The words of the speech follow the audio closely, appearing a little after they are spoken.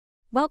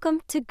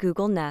Welcome to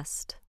Google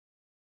Nest.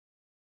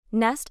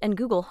 Nest and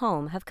Google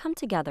Home have come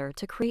together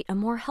to create a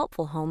more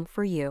helpful home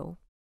for you.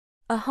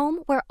 A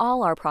home where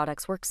all our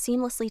products work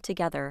seamlessly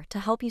together to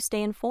help you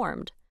stay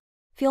informed,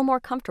 feel more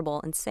comfortable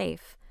and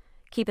safe,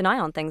 keep an eye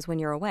on things when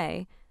you're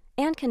away,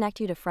 and connect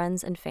you to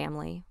friends and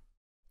family.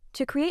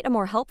 To create a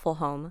more helpful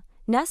home,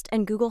 Nest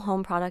and Google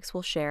Home products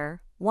will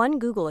share one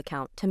Google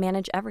account to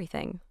manage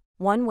everything,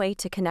 one way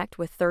to connect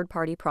with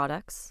third-party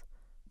products,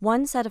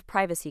 one set of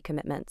privacy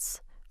commitments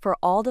for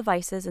all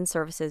devices and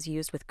services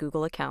used with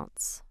Google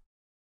accounts.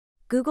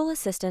 Google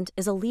Assistant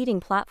is a leading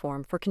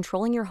platform for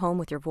controlling your home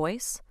with your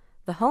voice,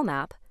 the Home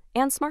app,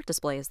 and smart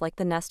displays like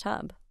the Nest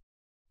Hub.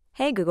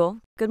 Hey Google,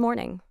 good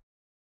morning.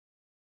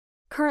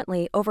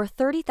 Currently, over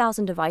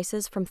 30,000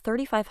 devices from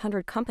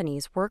 3,500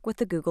 companies work with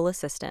the Google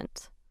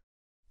Assistant.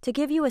 To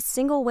give you a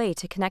single way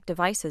to connect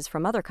devices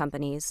from other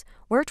companies,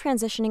 we're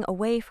transitioning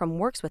away from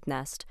Works with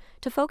Nest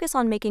to focus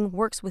on making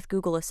Works with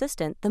Google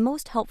Assistant the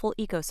most helpful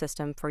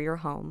ecosystem for your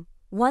home.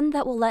 One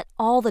that will let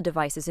all the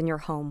devices in your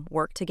home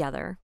work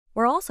together.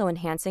 We're also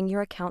enhancing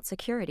your account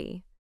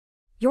security.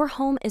 Your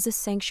home is a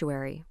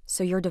sanctuary,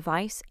 so your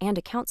device and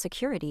account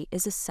security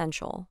is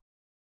essential.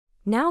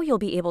 Now you'll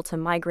be able to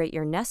migrate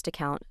your Nest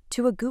account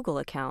to a Google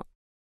account.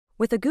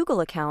 With a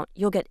Google account,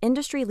 you'll get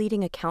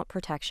industry-leading account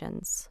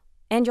protections.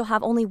 And you'll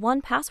have only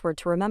one password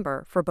to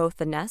remember for both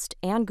the Nest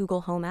and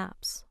Google Home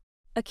apps.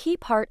 A key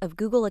part of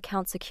Google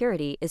account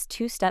security is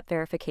two-step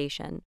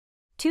verification.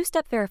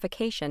 Two-step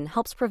verification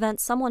helps prevent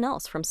someone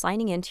else from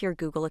signing into your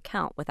Google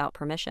account without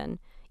permission,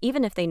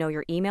 even if they know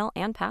your email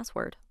and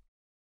password.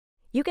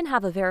 You can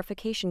have a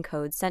verification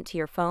code sent to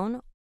your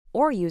phone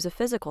or use a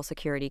physical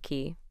security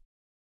key.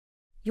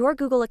 Your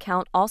Google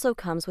account also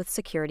comes with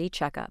Security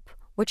Checkup,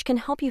 which can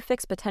help you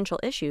fix potential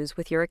issues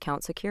with your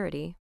account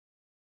security.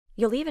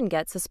 You'll even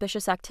get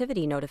suspicious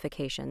activity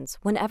notifications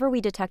whenever we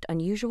detect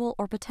unusual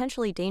or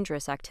potentially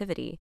dangerous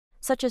activity,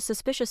 such as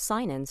suspicious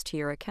sign-ins to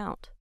your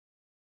account.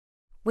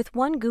 With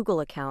one Google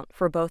account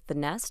for both the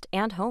Nest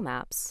and Home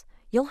apps,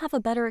 you'll have a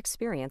better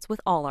experience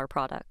with all our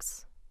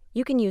products.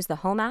 You can use the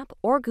Home app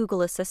or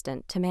Google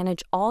Assistant to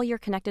manage all your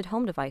connected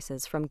home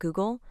devices from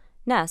Google,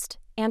 Nest,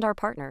 and our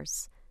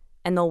partners,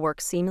 and they'll work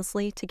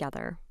seamlessly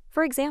together.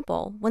 For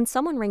example, when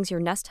someone rings your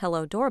Nest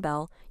Hello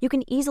doorbell, you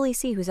can easily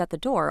see who's at the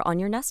door on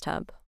your Nest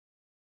Hub.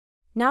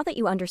 Now that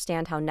you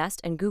understand how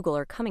Nest and Google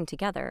are coming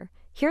together,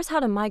 here's how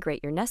to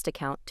migrate your Nest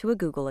account to a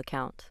Google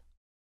account.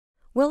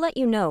 We'll let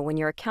you know when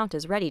your account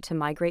is ready to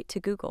migrate to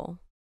Google.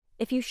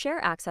 If you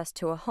share access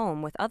to a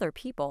home with other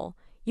people,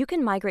 you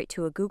can migrate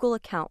to a Google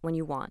account when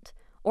you want,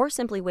 or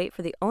simply wait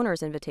for the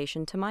owner's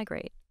invitation to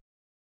migrate.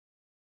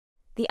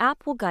 The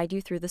app will guide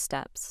you through the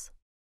steps.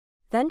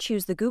 Then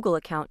choose the Google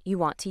account you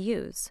want to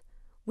use.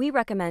 We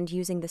recommend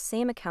using the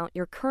same account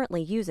you're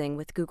currently using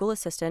with Google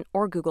Assistant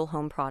or Google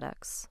Home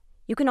products.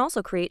 You can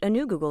also create a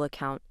new Google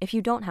account if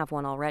you don't have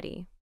one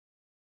already.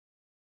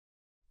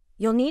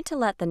 You'll need to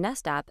let the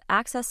Nest app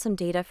access some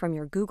data from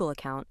your Google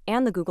account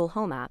and the Google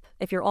Home app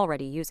if you're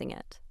already using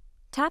it.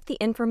 Tap the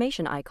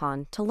information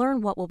icon to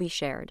learn what will be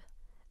shared.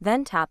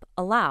 Then tap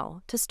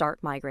Allow to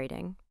start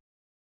migrating.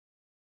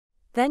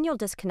 Then you'll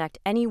disconnect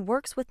any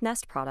Works with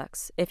Nest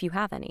products if you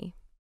have any.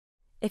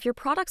 If your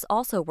products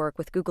also work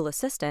with Google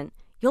Assistant,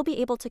 you'll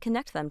be able to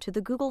connect them to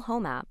the Google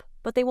Home app,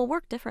 but they will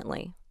work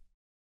differently.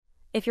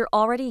 If you're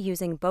already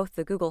using both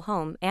the Google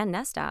Home and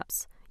Nest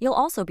apps, you'll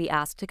also be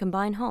asked to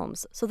combine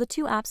homes so the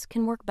two apps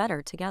can work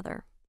better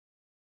together.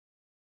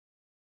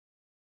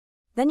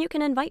 Then you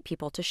can invite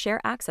people to share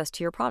access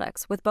to your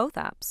products with both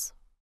apps.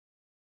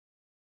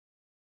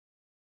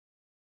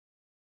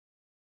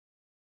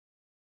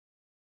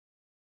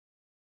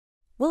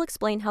 We'll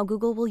explain how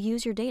Google will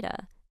use your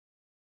data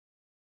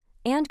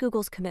and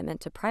Google's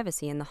commitment to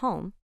privacy in the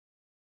home,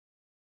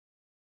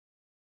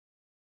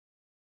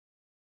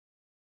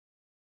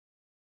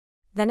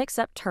 then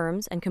accept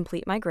terms and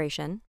complete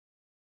migration.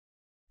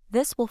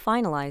 This will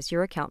finalize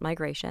your account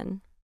migration.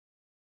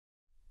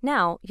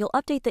 Now, you'll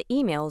update the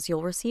emails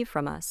you'll receive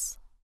from us.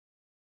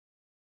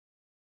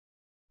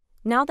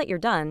 Now that you're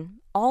done,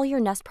 all your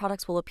Nest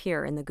products will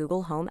appear in the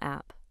Google Home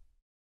app.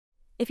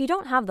 If you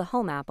don't have the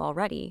Home app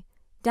already,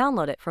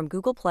 download it from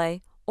Google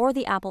Play or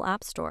the Apple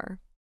App Store.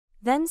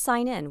 Then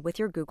sign in with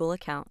your Google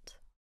account.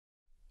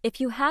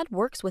 If you had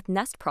Works with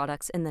Nest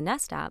products in the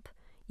Nest app,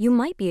 you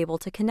might be able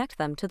to connect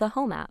them to the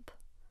Home app.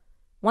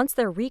 Once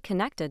they're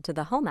reconnected to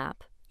the Home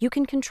app, you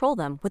can control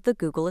them with the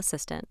Google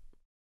Assistant.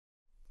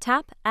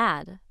 Tap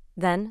Add,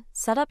 then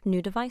Set up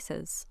new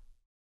devices.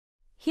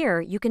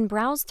 Here, you can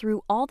browse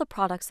through all the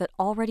products that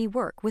already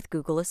work with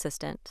Google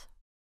Assistant.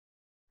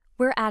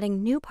 We're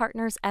adding new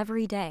partners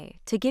every day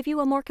to give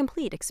you a more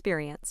complete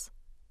experience.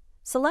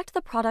 Select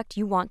the product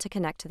you want to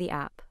connect to the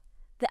app.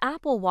 The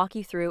app will walk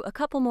you through a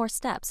couple more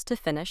steps to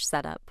finish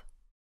setup.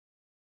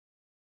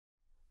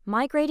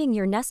 Migrating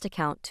your Nest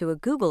account to a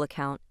Google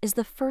account is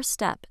the first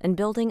step in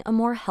building a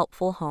more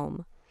helpful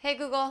home. Hey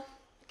Google,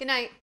 good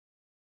night.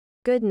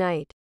 Good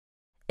night.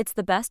 It's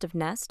the best of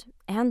Nest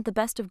and the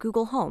best of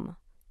Google Home,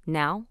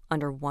 now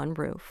under one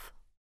roof.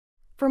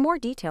 For more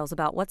details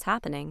about what's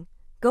happening,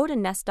 Go to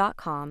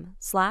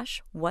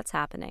nest.com/what's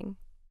happening.